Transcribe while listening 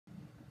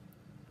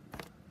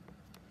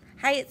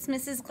Hi, it's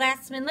Mrs.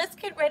 Glassman. Let's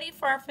get ready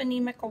for our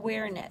phonemic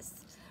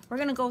awareness. We're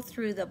going to go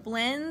through the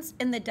blends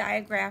and the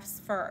digraphs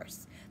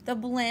first. The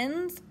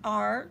blends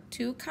are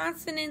two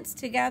consonants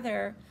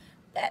together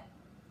that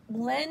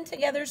blend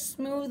together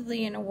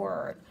smoothly in a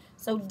word.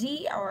 So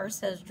DR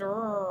says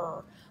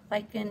dr,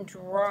 like in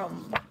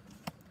drum.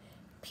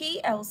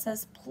 PL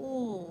says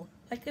pull,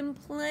 like in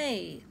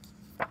play.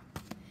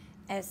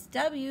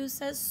 SW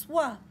says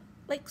swa,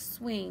 like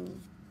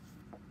swing.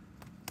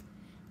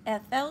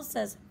 FL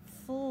says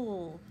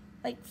full,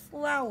 like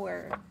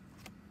flower.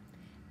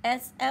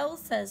 SL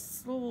says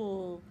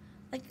slow,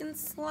 like in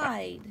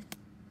slide.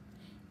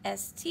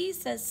 ST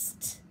says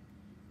st,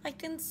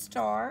 like in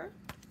star.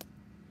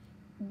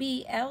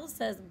 BL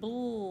says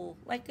blue,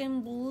 like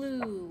in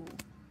blue.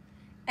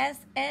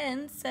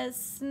 SN says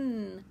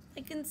sn,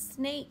 like in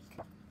snake.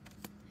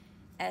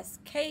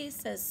 SK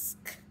says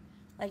sk,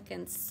 like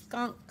in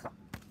skunk.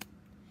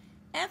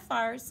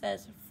 FR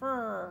says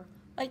fur,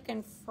 like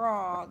in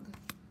frog.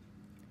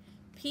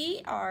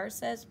 PR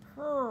says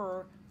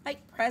purr,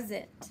 like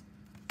present.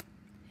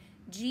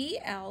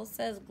 GL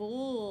says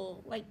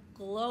glue, like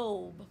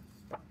globe.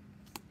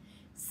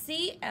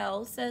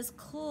 CL says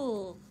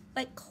cool,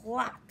 like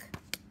clock.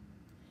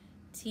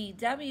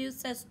 TW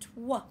says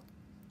twa,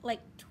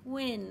 like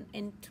twin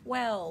and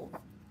 12.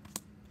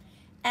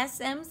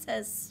 SM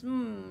says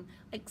sm,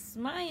 like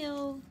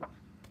smile.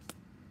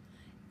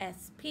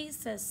 SP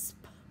says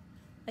sp,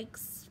 like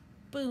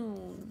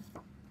spoon.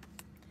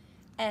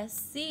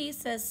 SC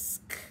says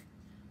sk,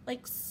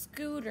 like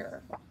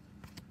scooter.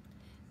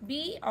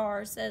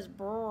 BR says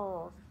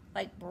brr,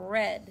 like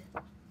bread.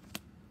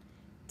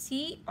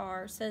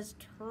 TR says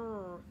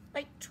tur,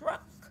 like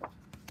truck.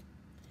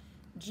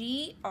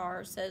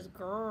 GR says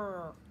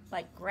grr,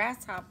 like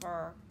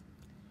grasshopper.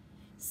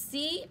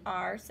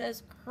 CR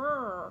says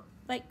cur,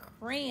 like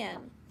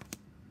crayon.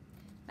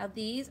 Now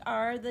these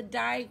are the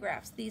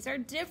digraphs. These are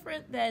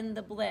different than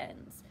the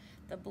blends.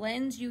 The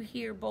blends you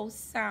hear both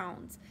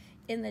sounds.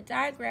 In the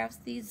digraphs,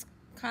 these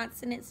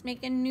consonants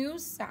make a new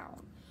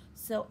sound.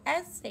 So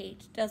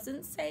SH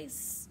doesn't say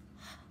s,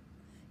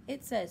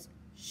 it says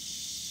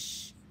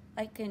sh,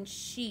 like in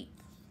sheep.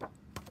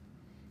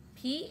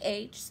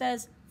 PH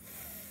says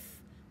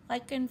f,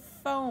 like in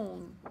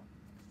phone.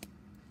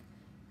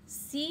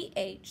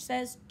 CH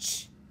says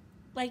ch,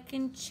 like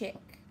in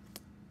chick.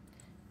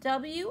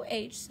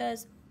 WH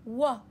says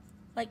w,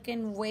 like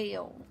in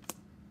whale.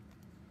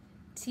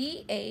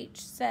 TH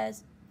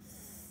says th,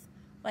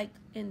 like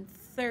in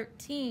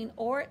 13,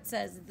 or it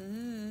says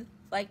th,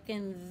 like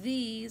in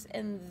these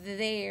and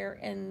there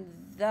and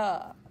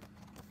the.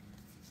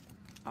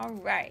 All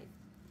right.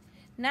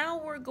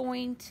 Now we're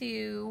going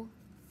to,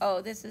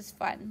 oh, this is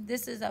fun.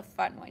 This is a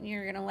fun one.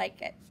 You're going to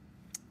like it.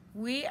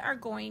 We are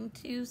going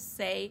to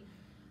say,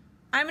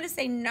 I'm going to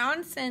say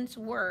nonsense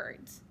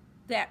words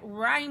that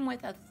rhyme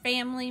with a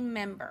family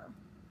member.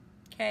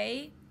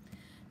 Okay?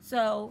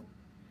 So,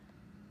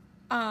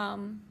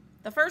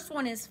 the first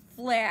one is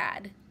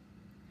Flad.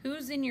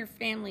 Who's in your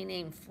family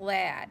named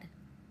Flad?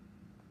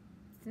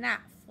 It's not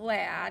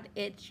Flad.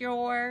 It's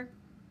your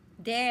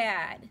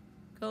dad.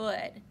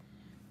 Good.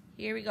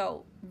 Here we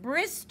go.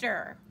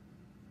 Brister.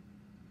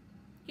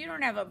 You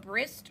don't have a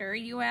Brister.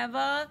 You have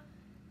a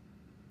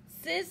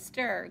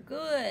sister.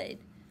 Good.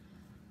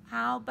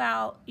 How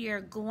about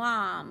your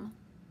Glom?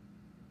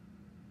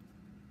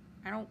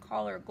 I don't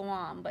call her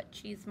Glom, but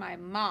she's my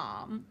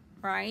mom,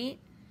 right?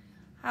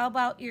 How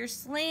about your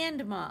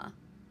Slandma?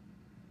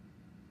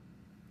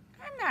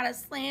 I'm not a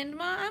Slandma,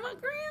 I'm a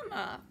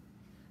grandma.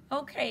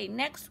 Okay,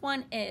 next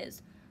one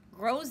is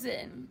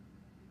Grozen.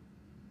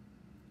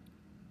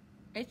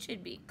 It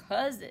should be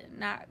cousin,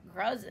 not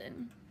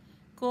Grusin.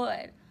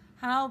 Good.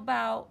 How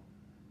about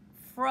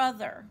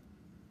Frother?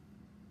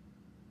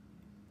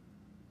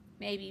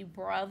 Maybe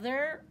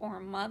brother or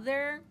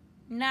mother,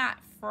 not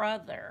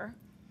Frother.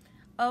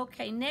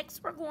 Okay,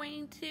 next we're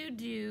going to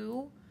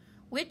do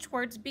which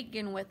words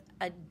begin with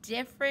a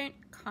different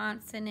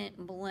consonant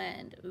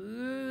blend.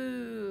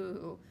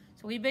 Ooh.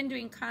 So we've been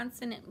doing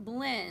consonant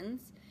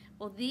blends.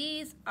 Well,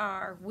 these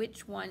are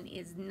which one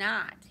is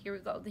not. Here we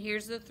go.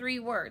 Here's the three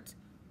words.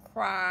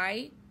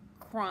 Cry,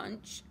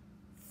 crunch,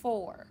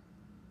 for.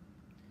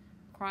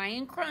 Cry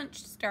and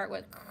crunch start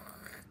with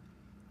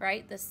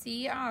right? The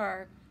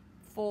CR,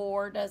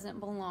 for doesn't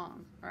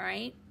belong,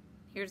 right?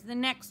 Here's the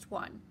next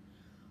one.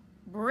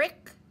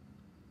 Brick,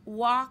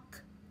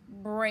 walk,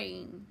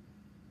 brain.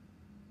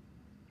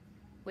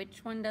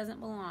 Which one doesn't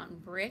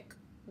belong? Brick,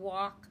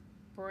 walk,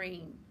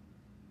 brain.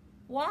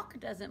 Walk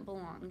doesn't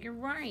belong. You're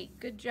right.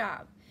 Good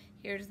job.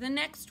 Here's the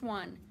next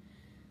one.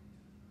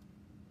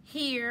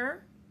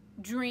 Hear,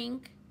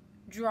 drink,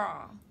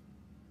 draw.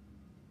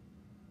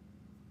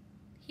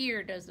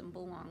 Here doesn't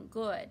belong.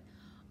 Good.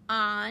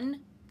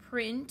 On,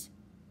 print,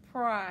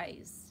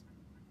 prize.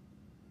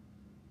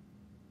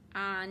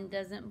 On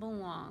doesn't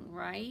belong,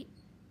 right?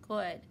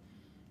 Good.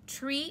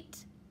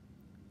 Treat,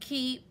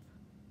 keep,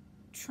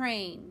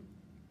 train.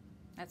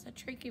 That's a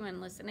tricky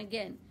one. Listen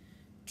again.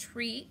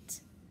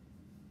 Treat,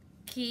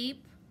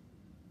 keep,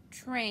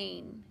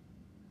 train.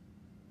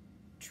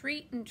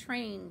 treat and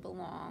train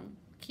belong.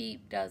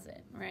 Keep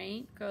doesn't,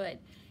 right? Good.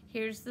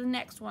 Here's the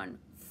next one.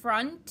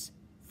 Front,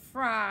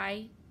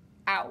 fry,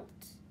 out.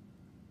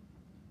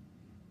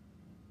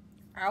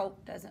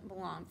 Out doesn't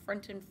belong.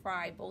 Front and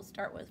fry both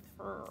start with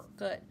fur.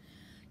 Good.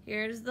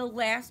 Here's the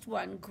last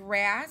one.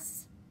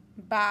 Grass,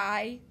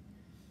 by,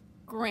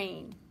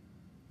 grain.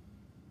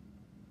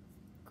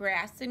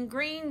 Grass and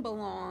grain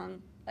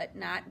belong, but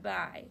not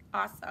by.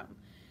 Awesome.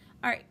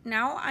 All right,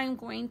 now I'm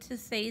going to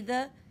say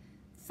the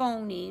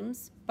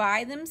phonemes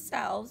by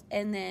themselves,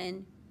 and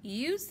then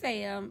you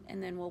say them,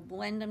 and then we'll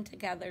blend them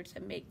together to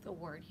make the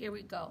word. Here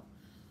we go.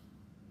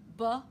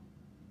 B,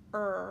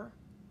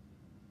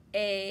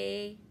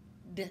 a,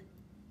 d.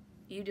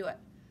 You do it.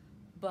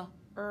 B,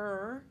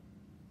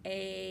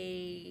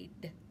 a,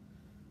 d.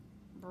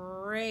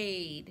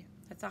 Braid.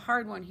 That's a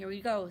hard one. Here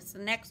we go. It's the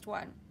next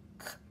one.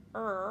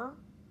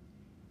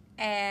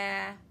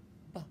 Ab.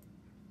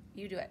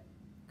 You do it.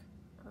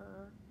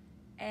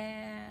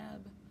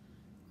 Ab.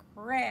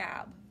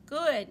 Crab.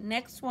 Good.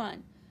 Next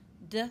one.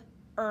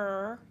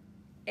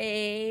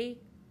 A.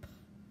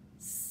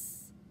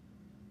 S.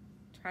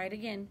 Try it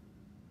again.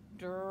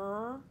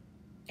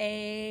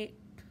 A.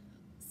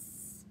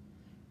 S.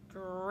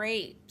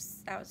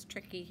 Grapes. That was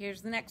tricky.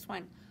 Here's the next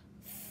one.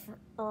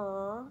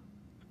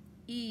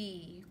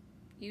 E.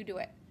 You do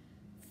it.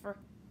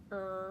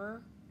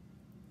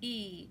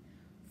 E.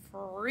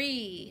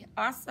 Free.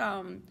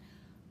 Awesome.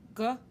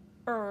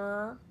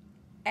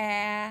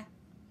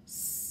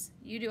 S.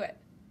 You do it.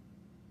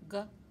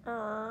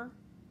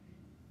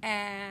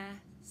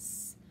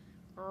 S.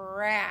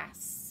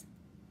 Grass.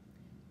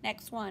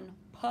 Next one.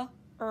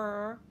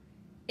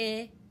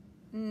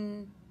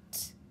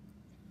 Int.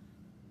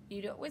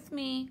 You do it with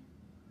me.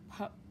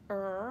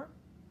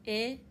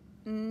 Int.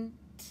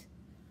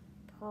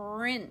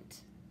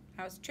 Print.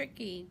 That was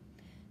tricky.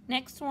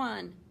 Next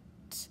one.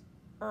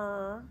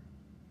 Trail.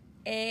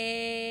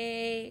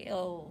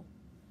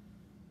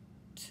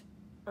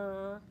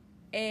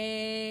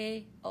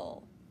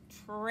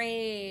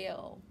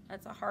 Trail.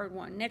 That's a hard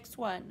one. Next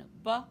one.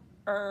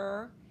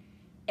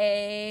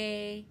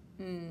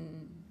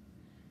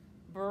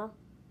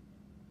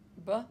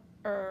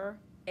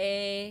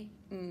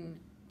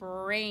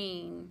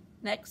 Brain.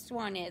 Next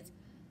one is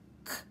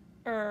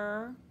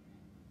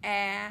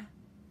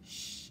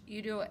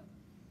you do it.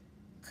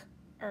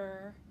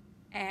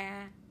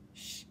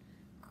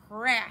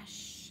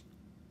 Crash.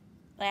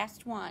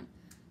 Last one.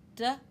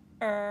 Dress.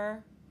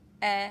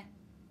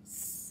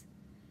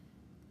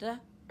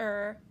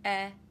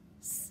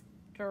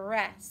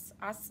 Dress.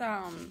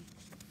 Awesome.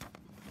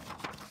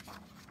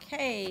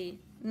 Okay,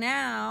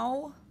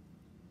 now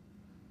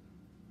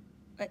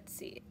let's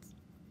see.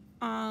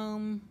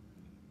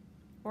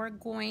 We're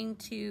going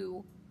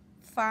to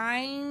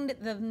find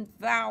the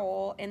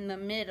vowel in the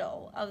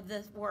middle of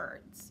the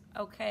words,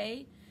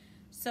 okay?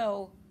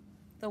 So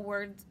the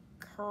words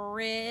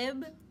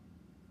crib,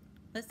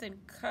 listen,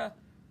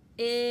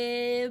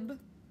 ib,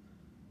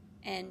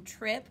 and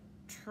trip,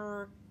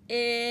 trip,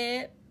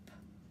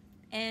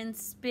 and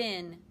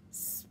spin,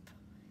 spin.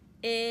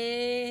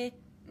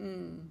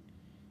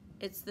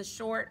 It's the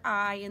short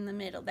I in the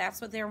middle.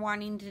 That's what they're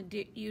wanting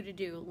you to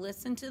do.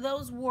 Listen to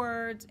those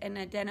words and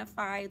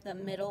identify the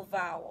middle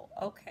vowel.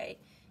 Okay.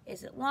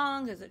 Is it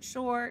long? Is it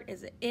short?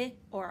 Is it I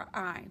or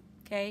I?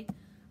 Okay.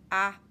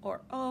 A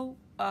or O,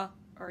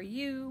 or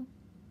U,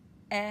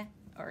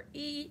 or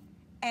E,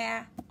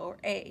 A or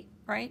A,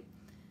 right?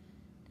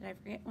 Did I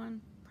forget one?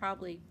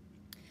 Probably.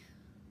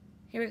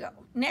 Here we go.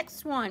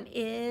 Next one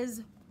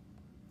is,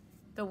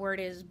 the word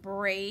is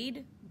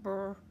braid,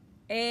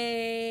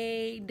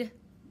 braid,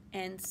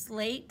 and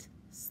slate,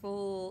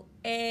 slate,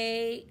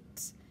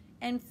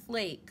 and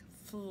flake,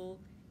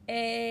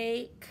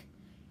 flake,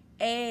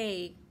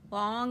 A,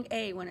 long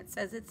A. When it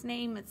says its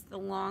name, it's the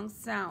long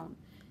sound.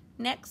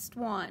 Next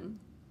one,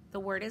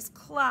 the word is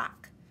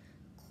clock,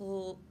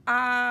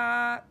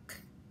 clock,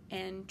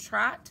 and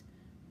trot,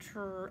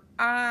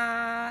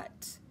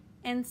 trot,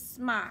 and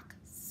smock,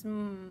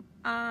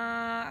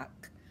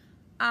 smock.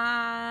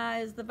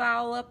 Is the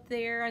vowel up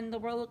there on the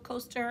roller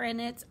coaster,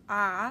 and it's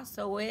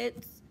so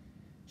it's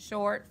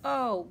short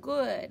O.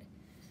 Good.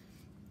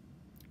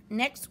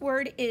 Next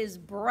word is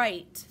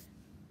bright,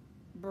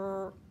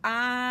 bright,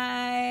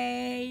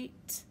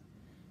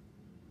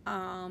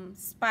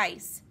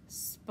 spice,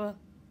 spice,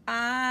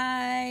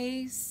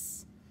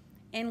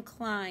 and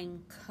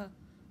climb,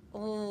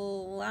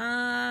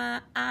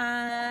 climb.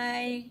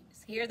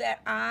 Hear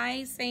that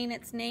I saying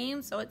its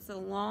name, so it's a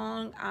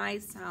long I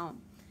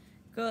sound.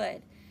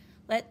 Good.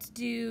 Let's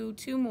do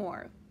two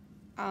more.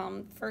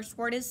 First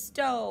word is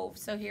stove.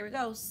 So here we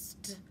go.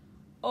 Stove.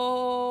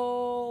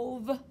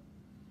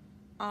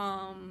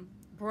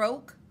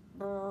 Broke,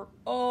 broke,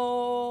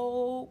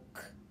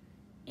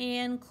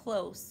 and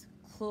close,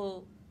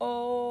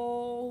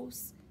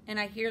 close. And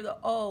I hear the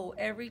O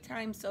every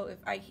time. So if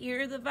I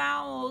hear the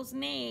vowel's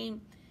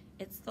name,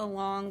 it's the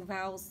long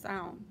vowel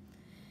sound.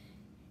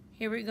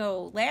 Here we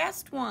go.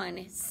 Last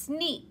one.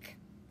 Sneak.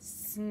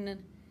 Sneak.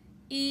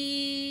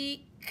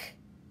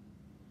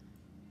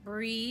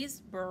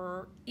 breeze,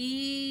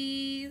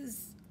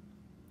 ease.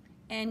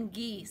 And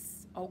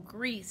geese. Oh,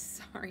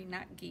 grease. Sorry,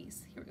 not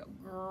geese. Here we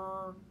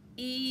go.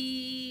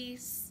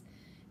 Ease.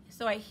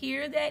 So I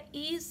hear that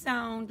E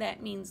sound.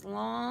 That means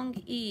long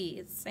E.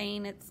 It's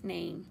saying its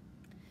name.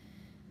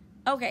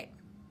 Okay.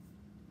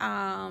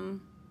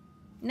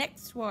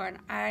 Next one,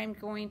 I'm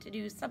going to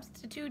do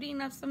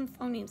substituting of some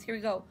phonemes. Here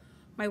we go.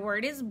 My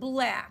word is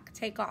black.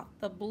 Take off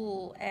the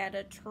bull, add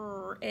a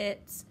tr,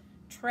 it's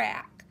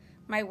track.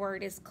 My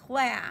word is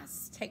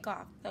class. Take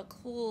off the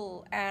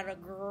cool, add a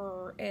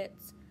gr,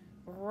 it's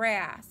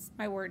grass.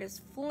 My word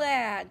is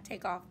flag.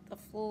 Take off the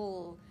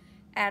full,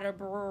 add a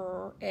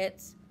brr,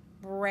 it's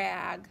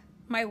brag.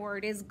 My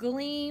word is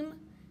gleam.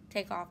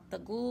 Take off the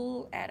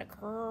ghoul, add a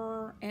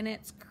cr, and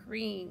it's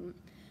cream.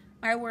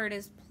 My word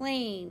is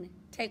plain.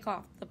 Take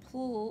off the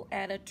pool,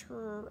 add a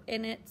tr,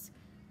 and it's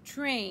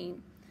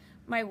train.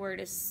 My word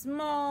is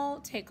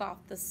small. Take off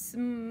the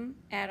sm,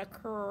 add a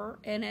cr,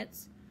 and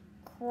it's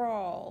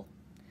crawl.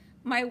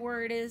 My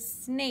word is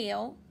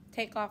snail.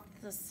 Take off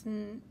the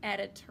sn, add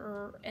a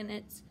tr, and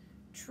it's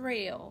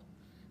trail.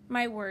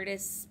 My word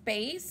is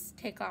space.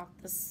 Take off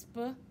the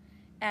sp,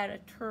 add a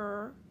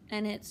tr,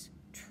 and it's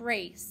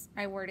trace.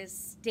 My word is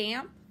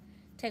stamp.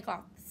 Take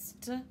off the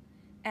st,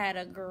 add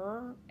a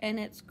gr, and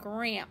it's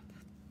gramp.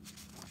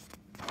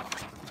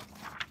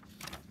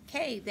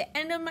 Okay, the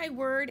end of my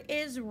word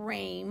is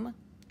rame,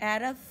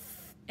 add a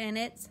f, and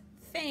it's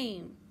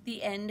fame.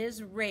 The end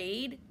is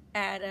raid,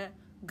 add a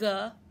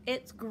g,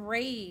 it's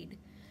grade.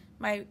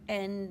 My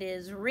end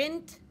is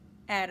rint,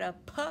 add a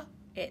p,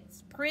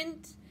 it's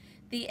print.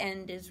 The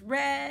end is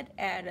red,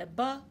 add a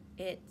b,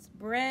 it's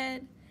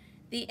bread.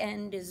 The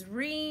end is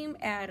ream,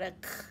 add a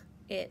k,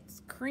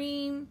 it's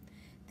cream.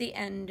 The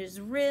end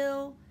is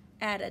rill,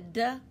 add a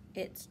d,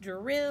 it's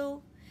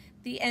drill.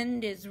 The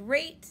end is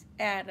rate,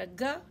 add a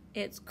g,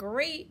 it's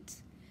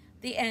great.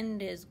 The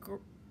end is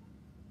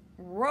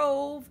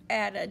rove,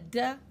 add a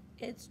d,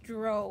 it's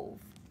drove.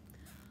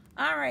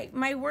 All right,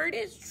 my word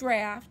is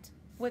draft.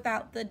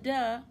 Without the d,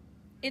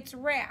 it's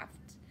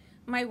raft.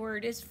 My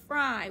word is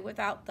fry.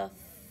 Without the f,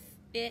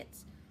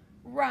 it's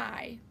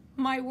rye.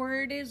 My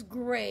word is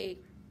gray.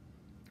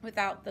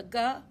 Without the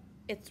g,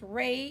 it's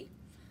ray.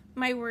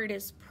 My word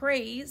is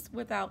praise.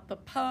 Without the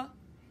p,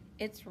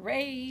 it's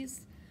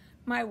raise.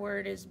 My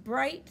word is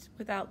bright.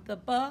 Without the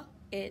b,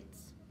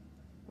 it's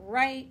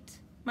right.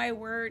 My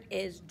word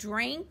is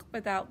drank.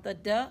 Without the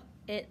d,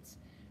 it's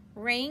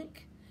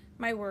rank.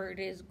 My word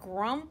is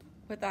grump.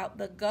 Without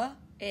the g,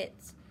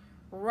 it's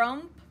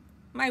rump.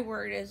 My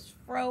word is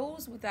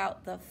froze.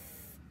 Without the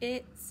f,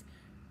 it's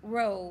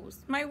rose.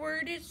 My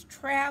word is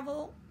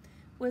travel.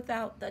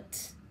 Without the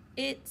t,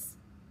 it's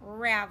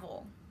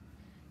ravel.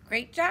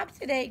 Great job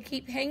today.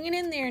 Keep hanging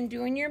in there and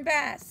doing your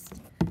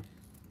best.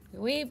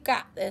 We've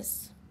got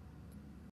this.